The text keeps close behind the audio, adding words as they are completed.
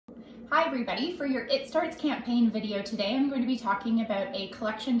Hi everybody, for your ITstarts campaign video today I'm going to be talking about a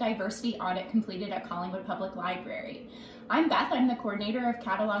collection diversity audit completed at Collingwood Public Library. I'm Beth, I'm the coordinator of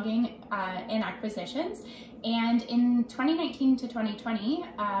cataloging and acquisitions, and in 2019 to 2020,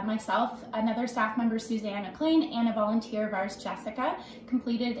 myself, another staff member Suzanne McLean, and a volunteer of ours, Jessica,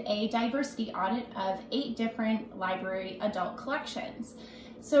 completed a diversity audit of 8 different library adult collections.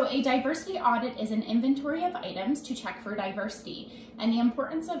 So a diversity audit is an inventory of items to check for diversity. And the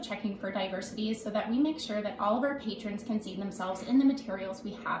importance of checking for diversity is so that we make sure that all of our patrons can see themselves in the materials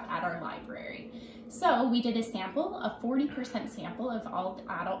we have at our library. So we did a sample, a 40% sample of all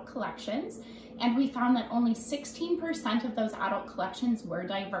adult collections, and we found that only 16% of those adult collections were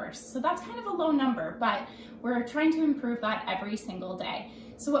diverse. So that's kind of a low number, but we're trying to improve that every single day.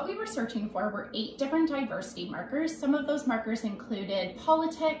 So what we were searching for were 8 different diversity markers. Some of those markers included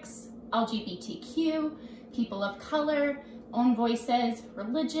politics, LGBTQ, people of color, own voices,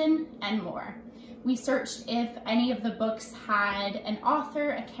 religion, and more. We searched if any of the books had an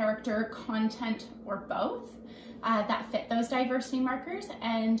author, a character, content, or both that fit those diversity markers.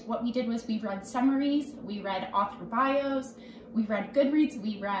 And what we did was we read summaries, we read author bios, we read Goodreads,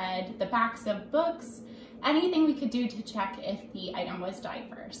 we read the backs of books, anything we could do to check if the item was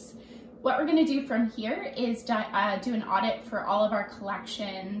diverse. What we're going to do from here is do an audit for all of our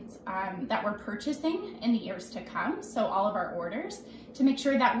collections that we're purchasing in the years to come, so all of our orders, to make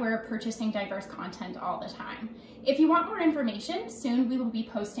sure that we're purchasing diverse content all the time. If you want more information, soon we will be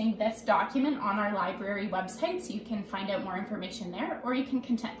posting this document on our library website, so you can find out more information there, or you can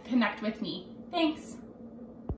connect with me. Thanks!